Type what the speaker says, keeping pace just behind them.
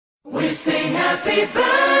sing happy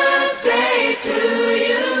birthday to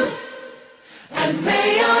you, and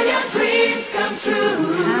may all your dreams come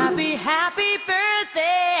true. Happy, happy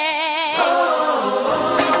birthday.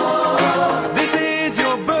 This is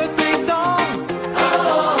your birthday song.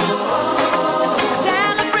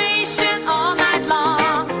 Celebration all night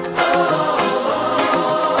long.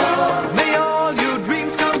 May all your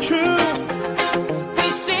dreams come true.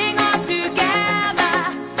 We sing all together.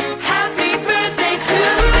 Happy birthday to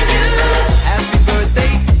you. Happy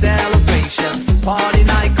birthday celebration. Party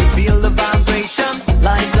night, could feel the vibration.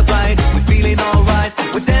 Lights are bright, we're feeling alright.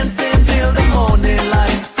 We're dancing till the morning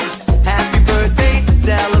light. Happy birthday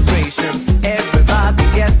celebration. Everybody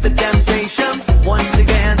get the temptation. Once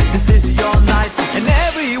again, this is your night, and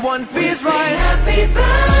everyone feels Sing right. happy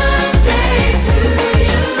birthday to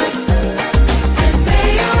you, and may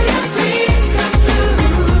all your dreams come true.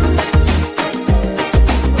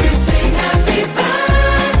 We sing happy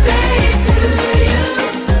birthday to you,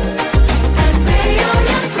 and may all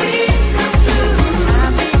your dreams come true.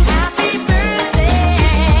 Happy, happy birthday.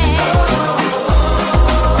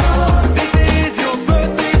 This is your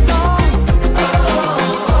birthday song.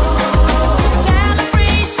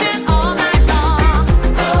 Celebration all night long.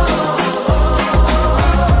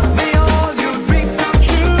 May all your dreams come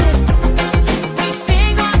true. We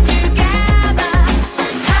sing all together.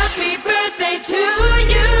 Happy birthday to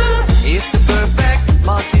you. It's a perfect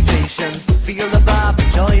motivation. Feel the vibe,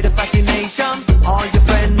 enjoy the fascination. All your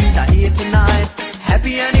friends are here tonight.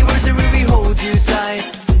 Happy anniversary, we hold you tight.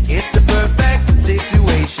 It's a perfect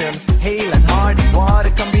situation. Hale and hearty, what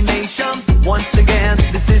a combination. Once again,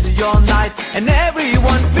 this is your night, and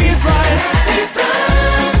everyone feels right.